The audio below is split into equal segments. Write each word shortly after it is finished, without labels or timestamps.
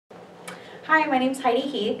Hi, my name's Heidi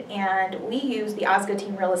Heath, and we use the Osgood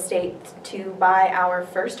Team real estate to buy our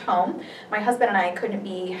first home. My husband and I couldn't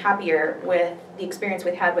be happier with the experience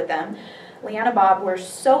we've had with them. Leanne and Bob were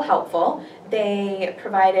so helpful. They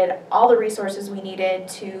provided all the resources we needed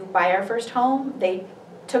to buy our first home. They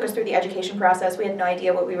took us through the education process. We had no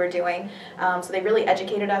idea what we were doing. So they really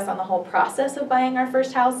educated us on the whole process of buying our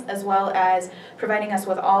first house, as well as providing us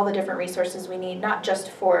with all the different resources we need, not just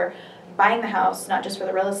for buying the house, not just for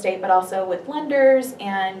the real estate, but also with lenders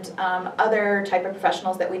and other type of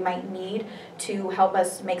professionals that we might need to help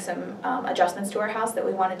us make some adjustments to our house that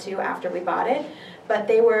we wanted to after we bought it. But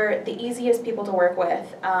they were the easiest people to work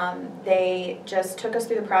with. They just took us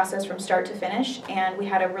through the process from start to finish, and we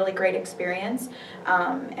had a really great experience,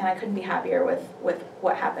 and I couldn't be happier with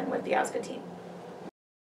what happened with the Osgood Team.